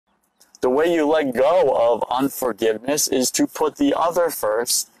The way you let go of unforgiveness is to put the other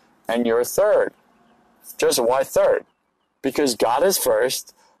first and you're third. Just why third? Because God is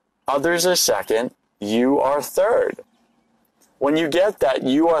first, others are second, you are third. When you get that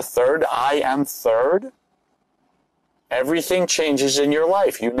you are third, I am third, everything changes in your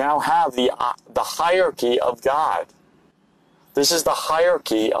life. You now have the hierarchy of God. This is the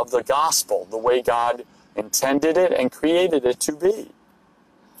hierarchy of the gospel, the way God intended it and created it to be.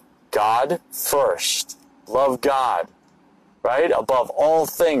 God first. Love God, right? Above all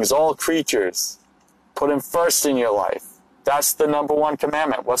things, all creatures. Put him first in your life. That's the number one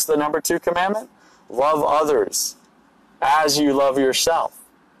commandment. What's the number two commandment? Love others as you love yourself.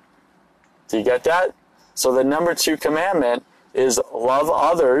 Do you get that? So the number two commandment is love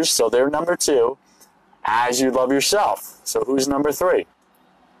others, so they're number two, as you love yourself. So who's number three?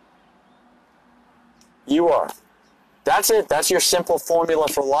 You are. That's it. That's your simple formula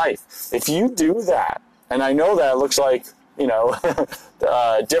for life. If you do that, and I know that it looks like,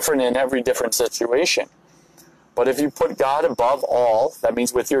 different in every different situation. But if you put God above all, that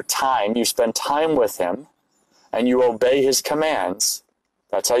means with your time, you spend time with him, and you obey his commands.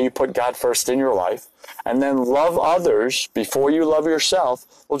 That's how you put God first in your life. And then love others before you love yourself.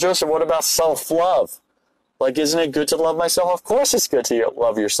 Well, Joseph, what about self-love? Like, isn't it good to love myself? Of course it's good to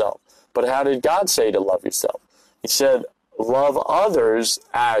love yourself. But how did God say to love yourself? He said, love others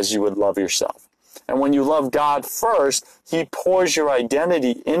as you would love yourself. And when you love God first, he pours your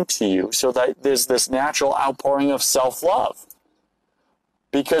identity into you so that there's this natural outpouring of self-love.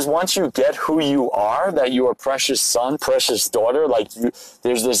 Because once you get who you are, that you are precious son, precious daughter,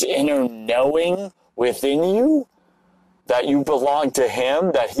 there's this inner knowing within you that you belong to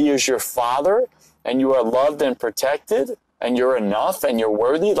him, that he is your father, and you are loved and protected, and you're enough, and you're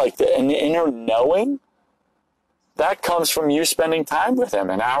worthy, an inner knowing, that comes from you spending time with him,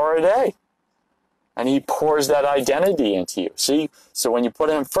 an hour a day. And he pours that identity into you. See? So when you put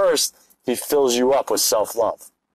him first, he fills you up with self-love.